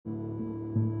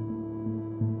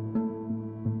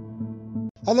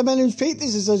Hello, my name's Pete.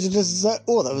 This is that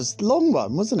was a long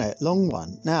one, wasn't it? Long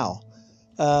one. Now,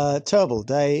 terrible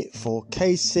day for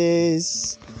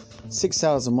cases.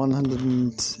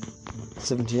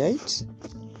 6,178.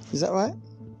 Is that right?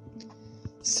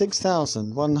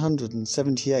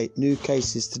 6,178 new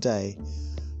cases today.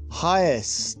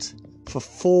 Highest for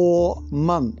 4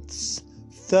 months.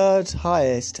 Third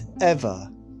highest ever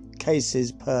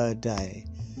cases per day.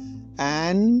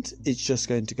 And it's just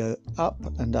going to go up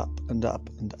and up and up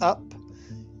and up.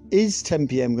 Is 10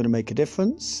 p.m. going to make a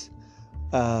difference?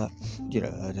 I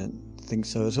don't think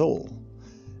so at all.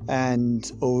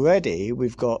 And already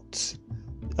we've got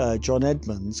John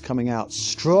Edmonds coming out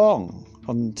strong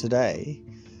on today,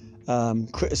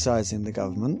 criticising the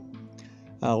government.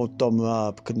 Dom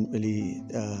Raab couldn't really,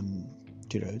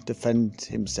 defend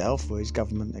himself or his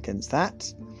government against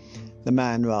that. The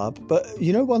man Raab. But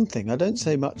you know one thing, I don't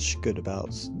say much good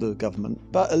about the government,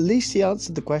 but at least he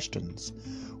answered the questions,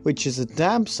 which is a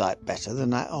damn sight better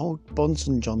than that old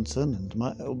Bonson Johnson and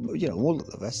all of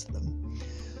the rest of them.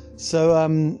 So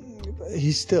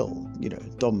he's still,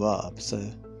 Dom Raab. So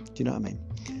do you know what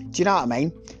I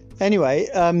mean? Anyway,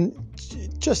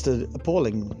 just an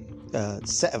appalling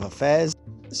set of affairs.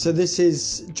 So this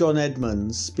is John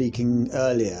Edmonds speaking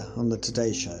earlier on the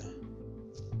Today Show.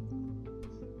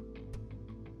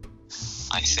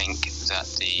 I think that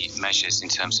the measures in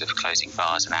terms of closing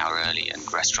bars an hour early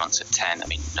and restaurants at 10,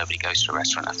 nobody goes to a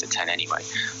restaurant after 10 anyway.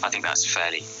 I think that's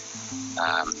fairly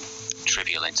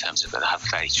trivial in terms of it'll have a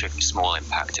fairly small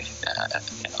impact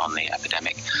on the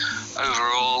epidemic.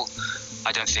 Overall,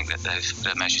 I don't think that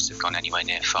the measures have gone anywhere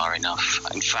near far enough.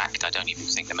 In fact, I don't even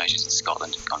think the measures in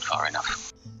Scotland have gone far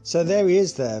enough. So there he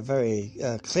is there, very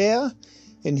clear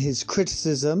in his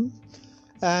criticism.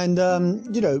 And,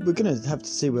 we're going to have to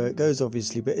see where it goes,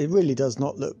 obviously, but it really does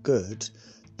not look good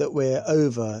that we're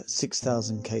over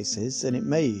 6,000 cases, and it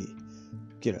may,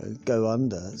 go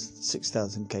under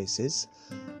 6,000 cases.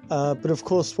 But, of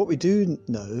course, what we do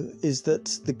know is that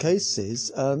the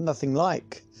cases are nothing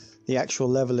like the actual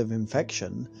level of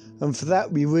infection. And for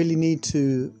that, we really need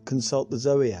to consult the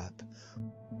Zoe app.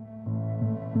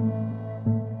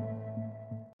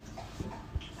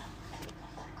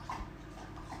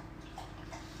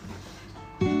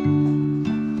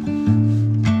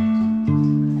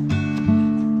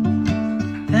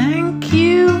 Thank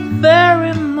you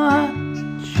very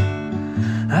much.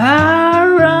 I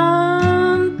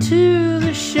run to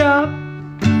the shop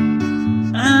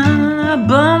and I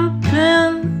bump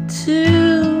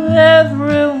into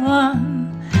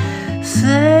everyone.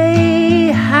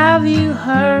 Say, have you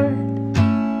heard?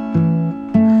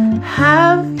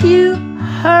 Have you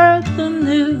heard the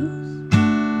news?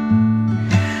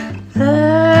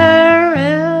 There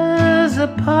is a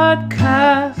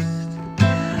podcast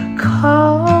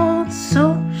called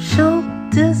Social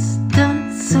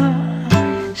Distancer.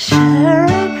 Share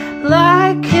it,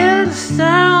 like it,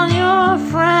 tell your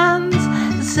friends.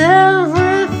 It's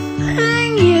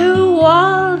everything you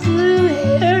want to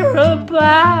hear about.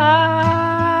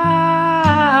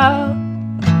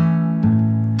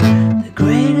 The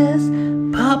greatest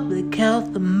public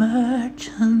health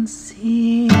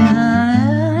emergency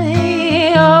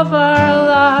of our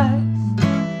lives.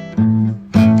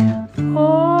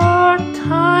 4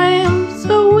 times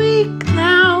a week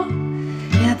now.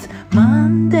 It's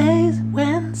Mondays,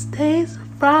 Wednesdays,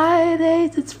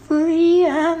 Fridays. It's free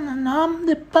and an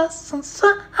omnibus on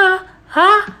Sunday.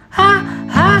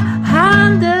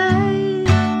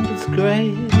 It's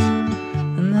great,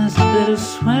 and there's a bit of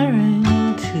swearing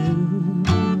too,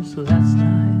 so that's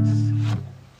nice.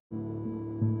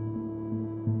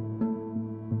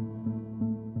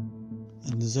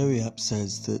 And the Zoe app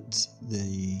says that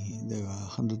there are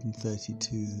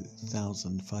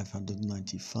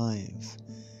 132,595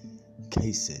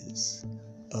 cases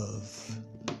of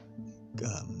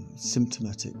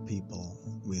symptomatic people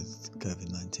with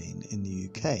COVID-19 in the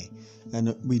UK.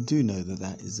 And we do know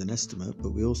that is an estimate,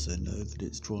 but we also know that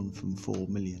it's drawn from 4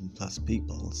 million plus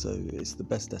people. So it's the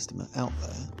best estimate out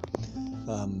there,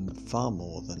 far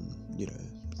more than,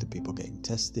 the people getting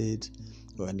tested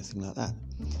or anything like that.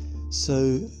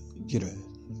 So,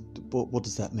 what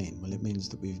does that mean? Well, it means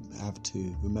that we have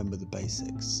to remember the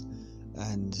basics.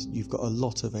 And you've got a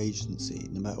lot of agency,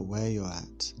 no matter where you're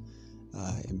at,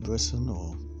 in Britain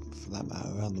or for that matter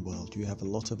around the world. You have a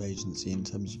lot of agency in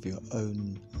terms of your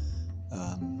own,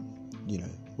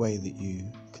 way that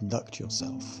you conduct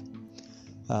yourself.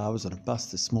 I was on a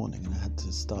bus this morning and I had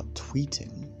to start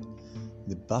tweeting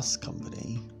the bus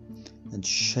company and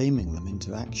shaming them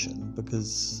into action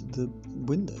because the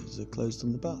windows are closed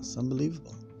on the bus.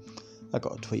 Unbelievable. I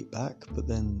got a tweet back, but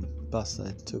then the bus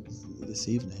I took this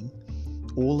evening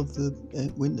all of the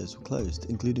windows were closed,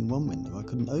 including one window I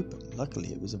couldn't open. Luckily,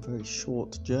 it was a very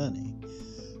short journey.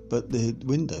 But the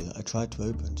window that I tried to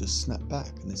open just snapped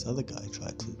back, and this other guy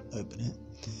tried to open it,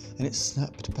 and it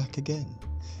snapped back again.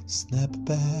 Snap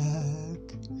back.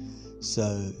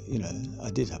 So, I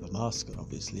did have a mask on,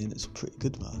 obviously, and it's a pretty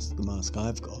good mask, the mask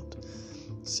I've got.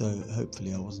 So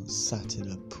hopefully I wasn't sat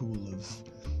in a pool of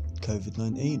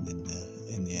COVID-19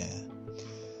 in the air.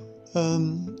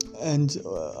 And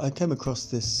I came across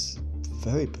this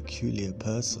very peculiar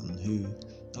person who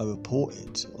I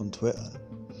reported on Twitter.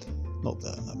 Not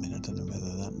that, I don't know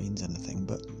whether that means anything,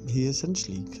 but he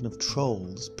essentially kind of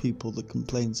trolls people that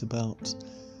complains about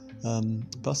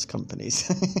bus companies.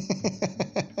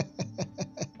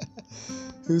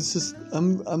 It was just,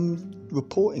 I'm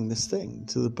reporting this thing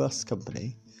to the bus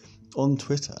company on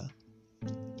Twitter,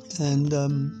 and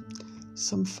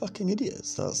some fucking idiot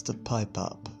starts to pipe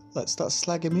up, starts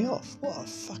slagging me off. What a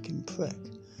fucking prick.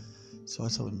 So I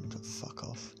told him to fuck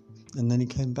off, and then he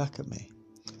came back at me.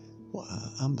 What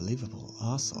an unbelievable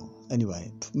arsehole.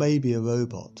 Anyway, maybe a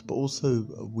robot, but also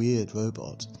a weird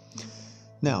robot.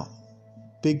 Now,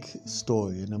 big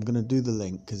story, and I'm going to do the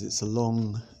link because it's a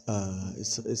long,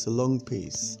 it's a long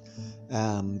piece,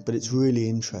 but it's really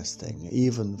interesting,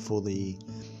 even for the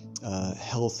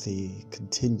healthy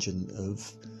contingent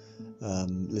of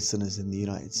listeners in the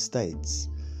United States.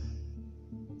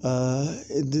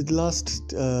 In the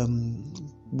last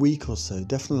week or so,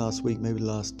 definitely last week, maybe the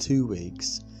last 2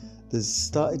 weeks, there's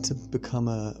started to become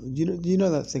you know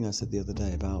that thing I said the other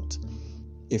day about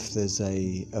if there's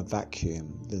a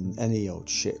vacuum, then any old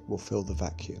shit will fill the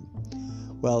vacuum.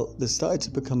 Well, there's started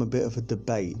to become a bit of a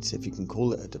debate, if you can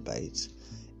call it a debate,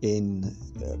 in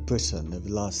Britain over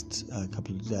the last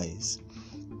couple of days,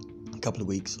 a couple of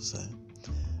weeks or so,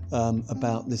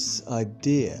 about this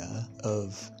idea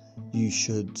of you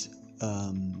should,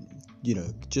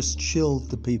 just shield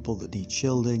the people that need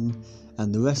shielding,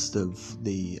 and the rest of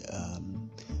the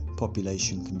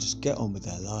population can just get on with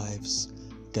their lives,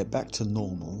 get back to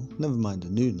normal, never mind a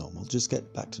new normal, just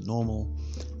get back to normal,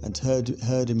 and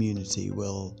herd immunity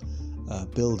will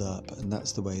build up, and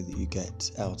that's the way that you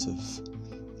get out of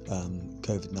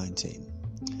COVID-19.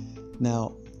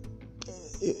 Now,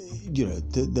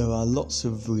 there are lots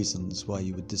of reasons why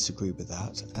you would disagree with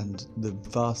that, and the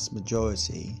vast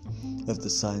majority of the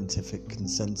scientific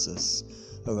consensus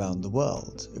around the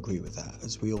world agree with that,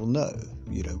 as we all know.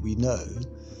 We know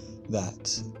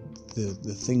that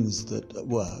the things that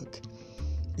work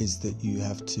is that you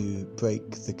have to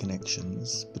break the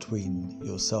connections between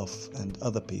yourself and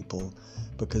other people,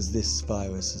 because this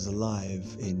virus is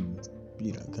alive in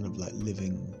kind of like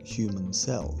living human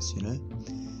cells,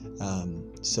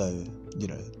 so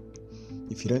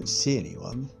if you don't see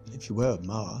anyone, if you wear a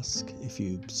mask, if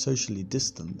you socially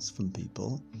distance from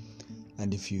people,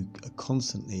 and if you are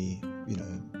constantly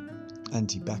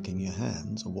anti-backing your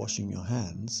hands or washing your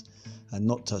hands and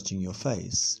not touching your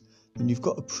face, then you've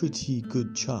got a pretty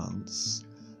good chance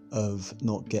of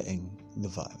not getting the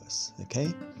virus,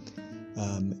 okay?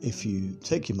 If you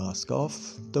take your mask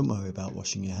off, don't worry about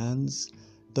washing your hands,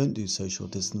 don't do social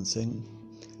distancing,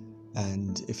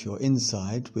 and if you're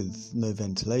inside with no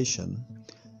ventilation,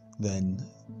 then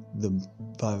the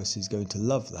virus is going to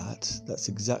love that. That's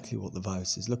exactly what the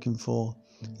virus is looking for,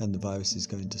 and the virus is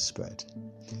going to spread.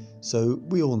 So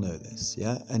we all know this,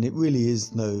 yeah? And it really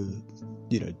is no,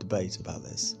 debate about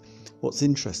this. What's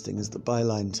interesting is that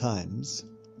Byline Times,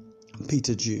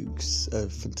 Peter Jukes, a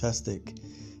fantastic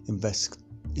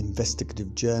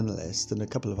investigative journalist, and a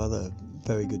couple of other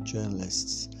very good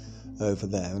journalists over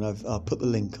there, and I'll put the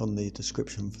link on the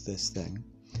description for this thing,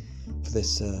 for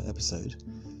this episode.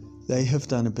 They have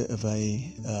done a bit of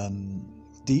a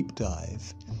deep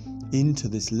dive into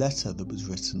this letter that was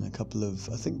written I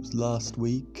think it was last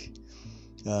week,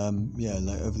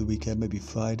 like over the weekend, maybe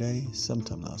Friday,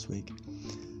 sometime last week,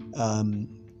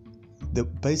 that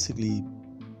basically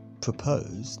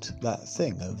proposed that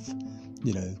thing of,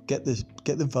 get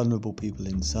the vulnerable people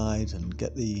inside and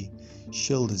get the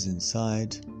shielders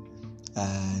inside,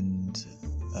 and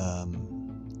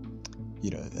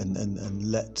and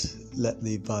let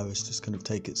the virus just kind of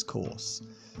take its course.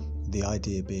 The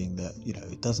idea being that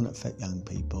it doesn't affect young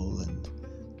people, and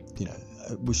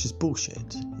which is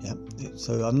bullshit. Yeah.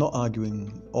 So I'm not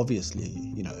arguing. Obviously,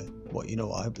 what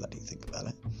I bloody think about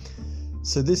it.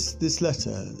 So this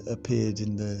letter appeared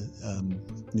in the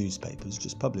newspapers,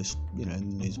 just published, in the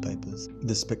newspapers.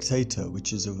 The Spectator,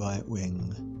 which is a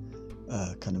right-wing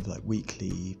kind of like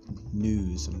weekly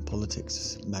news and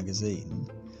politics magazine,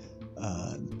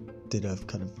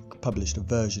 published a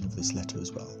version of this letter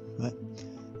as well, right?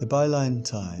 The Byline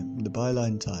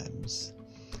Times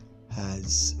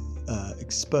has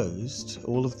exposed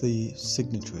all of the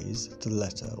signatories to the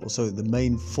letter, or sorry, the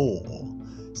main 4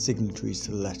 signatories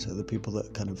to the letter, the people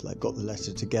that kind of like got the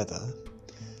letter together,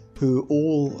 who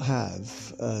all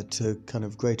have, to kind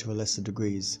of greater or lesser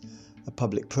degrees, a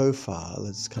public profile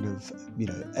as kind of,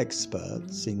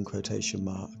 experts in quotation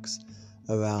marks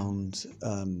around,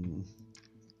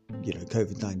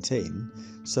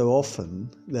 COVID-19. So often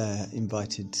they're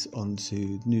invited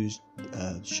onto news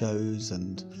shows,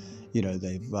 and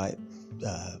they write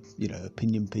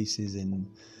opinion pieces in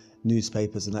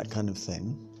newspapers and that kind of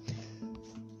thing.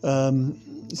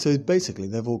 So basically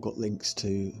they've all got links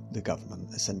to the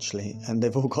government essentially, and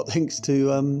they've all got links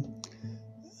to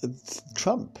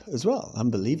Trump as well,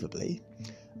 unbelievably.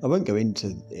 I won't go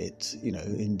into it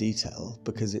in detail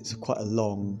because it's quite a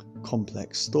long,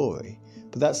 complex story,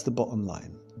 but that's the bottom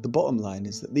line. The bottom line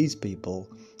is that these people,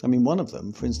 one of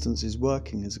them, for instance, is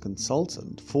working as a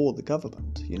consultant for the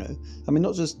government,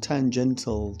 not just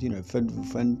tangential, friend of a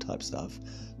friend type stuff,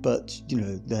 but,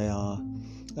 they are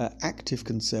active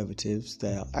conservatives.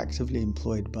 They are actively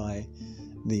employed by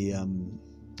the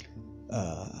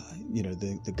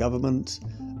government.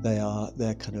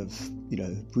 They're kind of,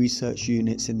 research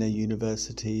units in their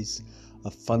universities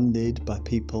are funded by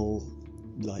people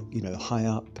like, high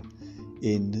up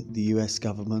in the US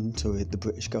government or the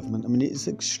British government. It's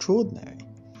extraordinary.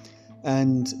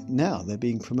 And now they're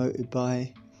being promoted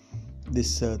by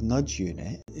this nudge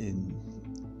unit in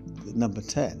number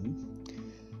 10.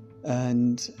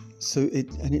 And so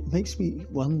it makes me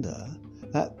wonder,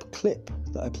 that clip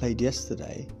that I played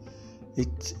yesterday,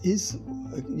 it is,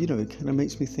 it kind of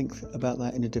makes me think about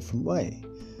that in a different way.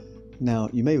 Now,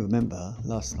 you may remember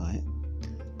last night,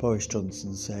 Boris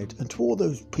Johnson said, and to all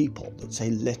those people that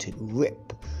say let it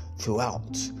rip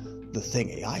throughout the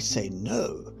thingy, I say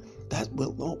no, that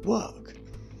will not work.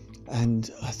 And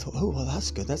I thought, oh, well,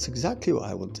 that's good. That's exactly what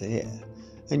I want to hear.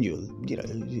 And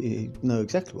you know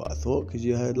exactly what I thought because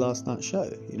you heard last night's show,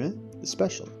 the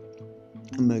special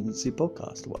emergency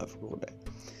podcast or whatever we called it.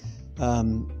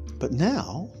 But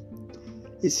now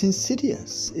it's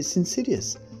insidious. It's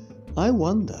insidious. I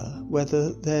wonder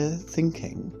whether they're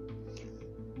thinking,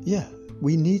 yeah,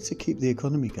 we need to keep the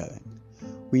economy going.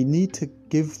 We need to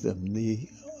give them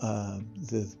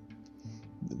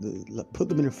put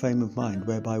them in a frame of mind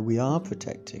whereby we are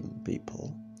protecting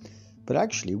people. But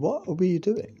actually, what are we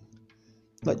doing?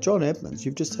 Like John Edmonds,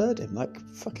 you've just heard him, like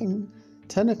fucking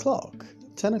 10 o'clock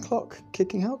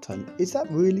kicking out time. Is that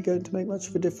really going to make much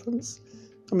of a difference?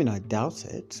 I doubt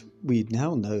it. We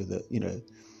now know that,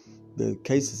 the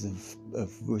cases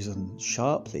have risen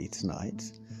sharply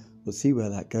tonight. We'll see where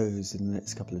that goes in the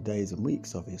next couple of days and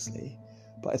weeks, obviously.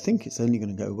 But I think it's only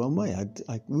going to go one way.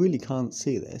 I really can't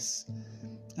see this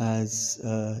as,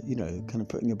 kind of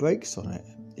putting the brakes on it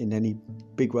in any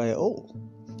big way at all.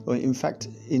 Or in fact,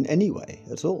 in any way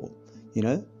at all,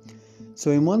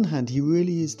 So in one hand, he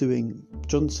really is doing,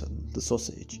 Johnson, the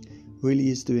sausage, really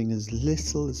is doing as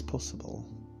little as possible.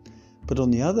 But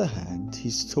on the other hand,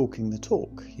 he's talking the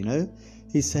talk,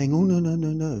 He's saying, oh,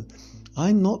 no.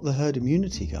 I'm not the herd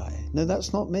immunity guy. No,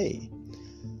 that's not me.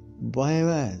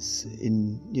 Whereas,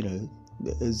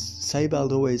 as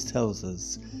Sebald always tells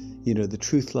us, the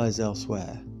truth lies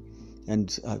elsewhere.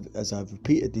 And as I've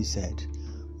repeatedly said,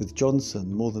 with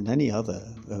Johnson, more than any other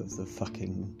of the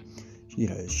fucking,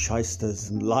 shysters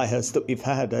and liars that we've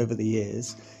had over the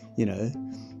years,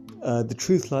 the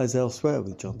truth lies elsewhere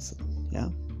with Johnson, yeah?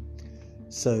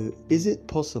 So is it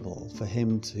possible for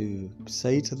him to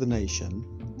say to the nation,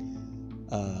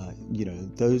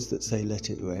 those that say let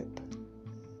it rip,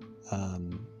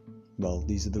 well,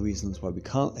 these are the reasons why we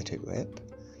can't let it rip.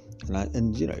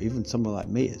 And even someone like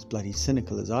me, as bloody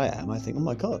cynical as I am, I think, oh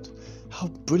my God, how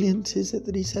brilliant is it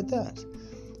that he said that?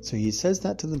 So he says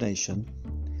that to the nation,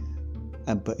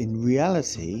 but in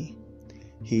reality,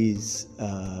 he's,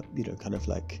 kind of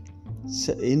like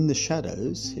in the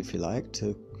shadows, if you like,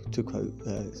 to quote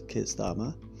Keir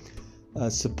Starmer,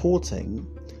 supporting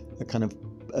a kind of,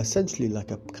 essentially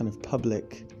like a kind of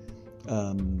public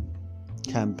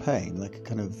campaign, like a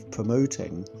kind of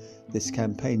promoting this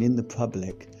campaign in the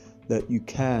public that you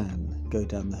can go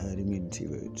down the herd immunity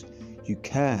route. You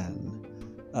can,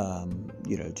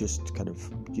 just kind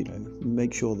of,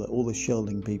 make sure that all the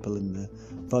shielding people and the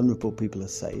vulnerable people are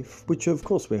safe, which of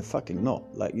course we're fucking not.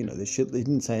 Like, they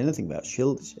didn't say anything about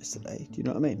shields yesterday. Do you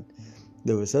know what I mean?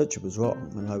 The researcher was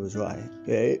wrong and I was right.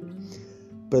 Yeah.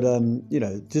 But,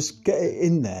 just get it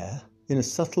in there in a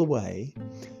subtle way.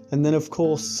 And then, of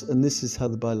course, and this is how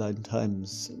the Byline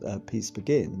Times piece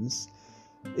begins,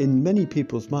 in many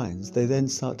people's minds, they then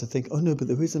start to think, oh no, but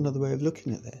there is another way of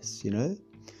looking at this,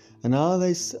 And are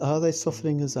they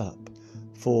softening us up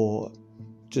for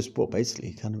just, well,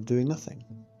 basically kind of doing nothing,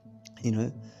 you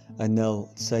know? And they'll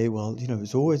say, well, you know,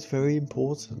 it's always very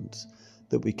important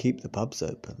that we keep the pubs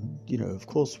open. You know, of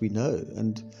course we know.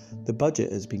 And the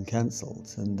budget has been cancelled,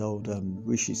 and old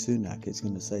Rishi Sunak is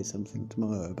going to say something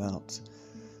tomorrow about,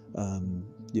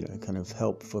 you know, kind of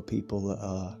help for people that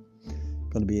are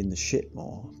going to be in the shit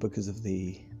more because of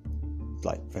the,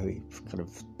 like, very kind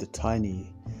of the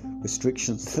tiny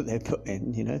restrictions that they put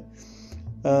in, you know.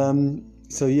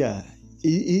 So yeah,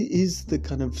 is the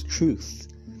kind of truth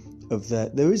of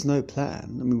that. There is no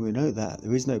plan. I mean, we know that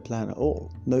there is no plan at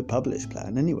all, no published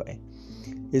plan anyway.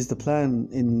 Is the plan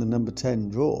in the number 10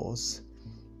 drawers?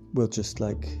 We'll just,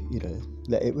 like, you know,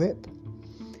 let it rip.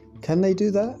 Can they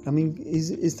do that? I mean,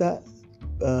 is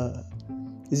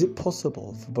it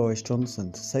possible for Boris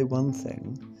Johnson to say one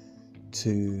thing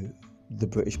to the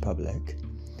British public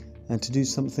and to do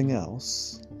something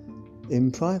else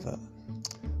in private?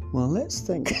 Well, let's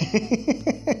think.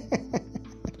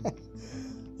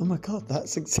 Oh my God,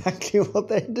 that's exactly what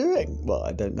they're doing. Well,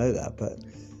 I don't know that, but,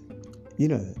 you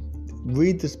know,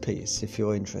 read this piece if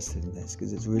you're interested in this,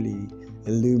 because it's really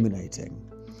illuminating.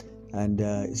 And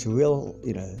it's a real,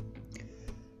 you know,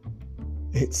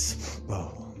 it's,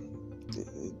 well,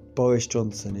 Boris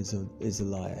Johnson is a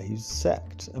liar. He's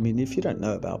sacked. I mean, if you don't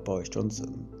know about Boris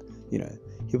Johnson, you know,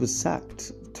 he was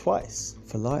sacked twice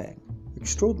for lying.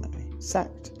 Extraordinary.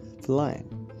 Sacked for lying.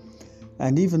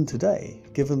 And even today,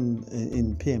 given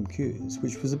in PMQs,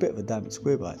 which was a bit of a damn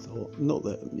squib, I thought. Not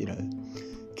that, you know,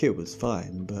 Keir was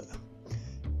fine, but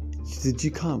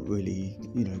you can't really,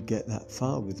 you know, get that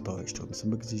far with Boris Johnson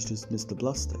because he's just Mr.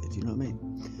 Bluster, do you know what I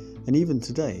mean? And even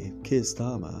today, Keir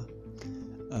Starmer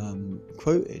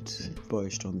quoted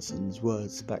Boris Johnson's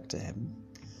words back to him,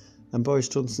 and Boris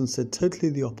Johnson said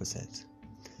totally the opposite.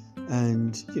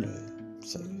 And, you know,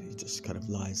 so he just kind of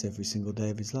lies every single day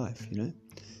of his life, you know?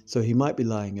 So he might be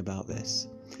lying about this.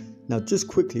 Now, just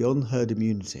quickly on herd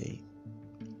immunity,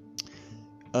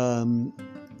 you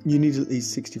need at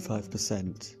least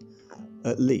 65%,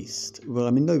 at least. Well,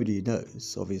 I mean, nobody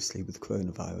knows, obviously, with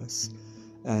coronavirus.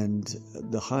 And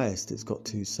the highest it's got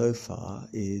to so far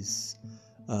is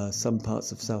some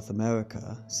parts of South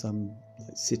America, some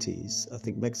cities, I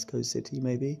think Mexico City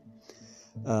maybe,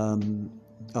 are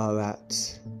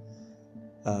at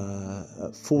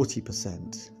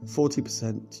 40%.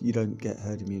 40% you don't get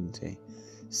herd immunity.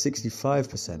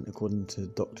 65%, according to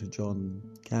Dr. John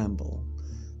Campbell,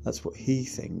 that's what he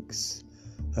thinks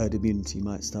herd immunity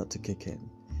might start to kick in.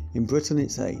 In Britain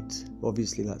it's 8.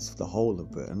 Obviously that's for the whole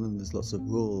of Britain, and there's lots of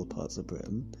rural parts of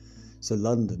Britain. So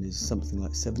London is something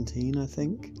like 17, I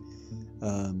think.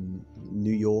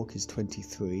 New York is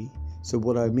 23. So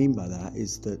what I mean by that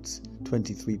is that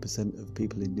 23% of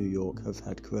people in New York have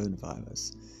had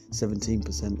coronavirus.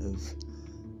 17% of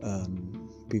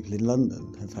people in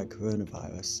London have had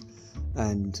coronavirus.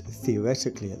 And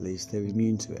theoretically, at least, they're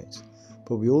immune to it.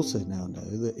 But we also now know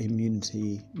that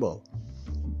immunity, well,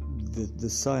 the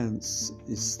science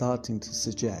is starting to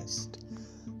suggest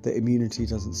that immunity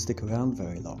doesn't stick around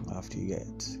very long after you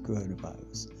get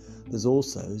coronavirus. There's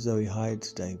also, Zoe Hyde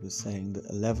today was saying that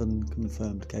 11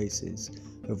 confirmed cases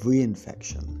of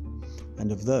reinfection,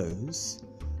 and of those,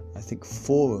 I think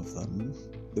 4 of them,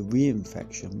 the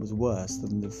reinfection was worse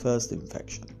than the first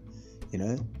infection, you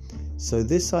know? So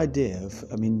this idea of,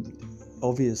 I mean,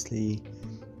 obviously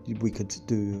we could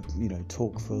do, you know,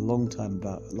 talk for a long time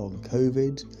about long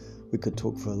COVID. We could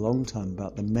talk for a long time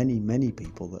about the many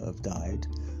people that have died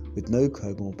with no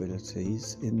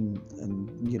comorbidities and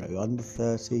you know, under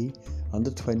 30, under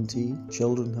 20,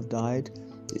 children have died.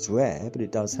 It's rare, but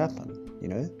it does happen, you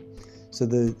know. So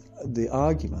the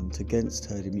argument against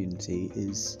herd immunity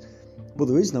is, well,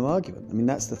 there is no argument. I mean,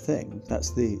 that's the thing.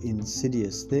 That's the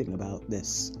insidious thing about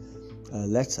this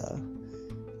letter.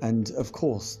 And of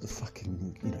course, the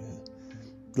fucking, you know,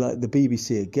 like the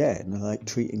BBC again are like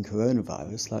treating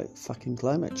coronavirus like fucking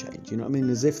climate change. You know what I mean?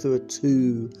 As if there are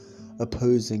two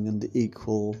opposing and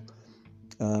equal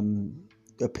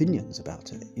opinions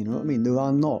about it. You know what I mean? There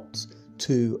are not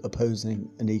two opposing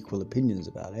and equal opinions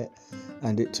about it.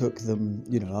 And it took them,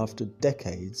 you know, after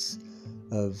decades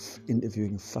of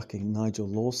interviewing fucking Nigel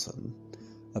Lawson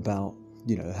about,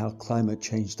 you know, how climate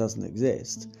change doesn't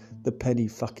exist, the penny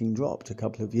fucking dropped a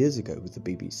couple of years ago with the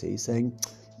BBC saying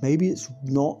maybe it's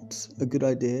not a good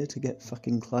idea to get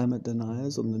fucking climate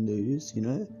deniers on the news, you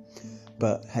know?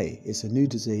 But hey, it's a new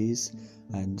disease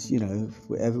and, you know,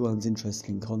 everyone's interested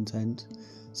in content.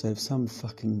 So if some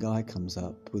fucking guy comes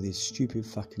up with his stupid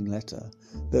fucking letter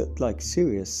that, like,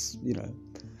 serious, you know,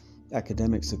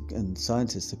 academics and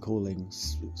scientists are calling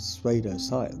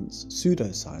pseudoscience.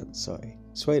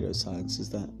 Pseudoscience is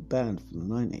that band from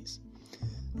the 90s.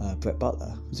 Brett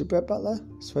Butler. Was it Brett Butler?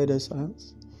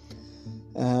 Pseudoscience?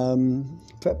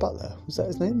 Brett Butler. Was that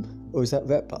his name? Or is that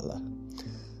Rhett Butler?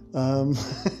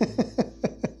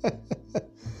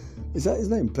 Is that his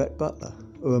name, Brett Butler?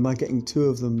 Or am I getting two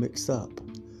of them mixed up?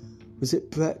 Was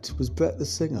it Brett? Was Brett the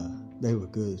singer? They were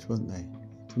good, weren't they? Do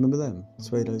you remember them?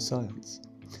 Pseudoscience.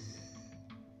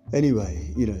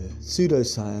 Anyway,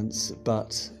 pseudoscience,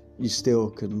 but you still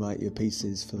can write your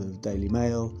pieces for the Daily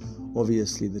Mail.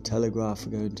 Obviously, the Telegraph are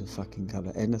going to fucking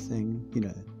cover anything,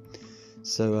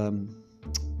 So,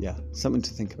 something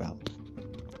to think about.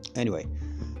 Anyway,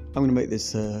 I'm going to make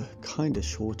this kind of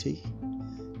shorty.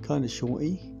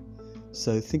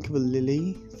 So think of a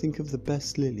lily. Think of the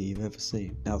best lily you've ever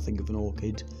seen. Now think of an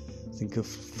orchid. Think of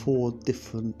 4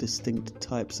 different distinct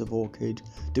types of orchid.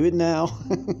 Do it now.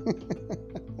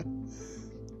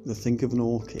 Think of an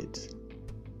orchid.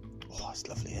 Oh, it's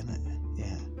lovely, isn't it?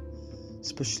 Yeah.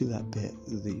 Especially that bit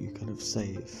that you kind of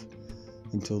save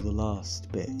until the last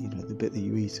bit, the bit that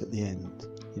you eat at the end,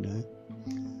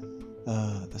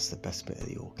 That's the best bit of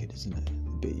the orchid, isn't it?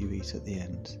 The bit you eat at the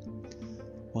end.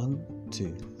 1,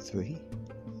 2, 3.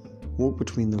 Walk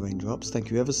between the raindrops. Thank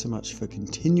you ever so much for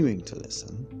continuing to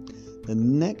listen. The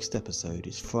next episode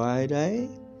is Friday.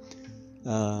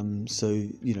 So,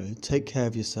 take care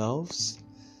of yourselves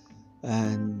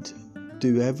and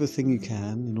do everything you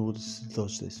can in order to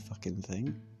dodge this fucking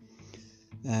thing.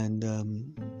 And,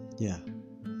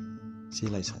 see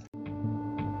you later.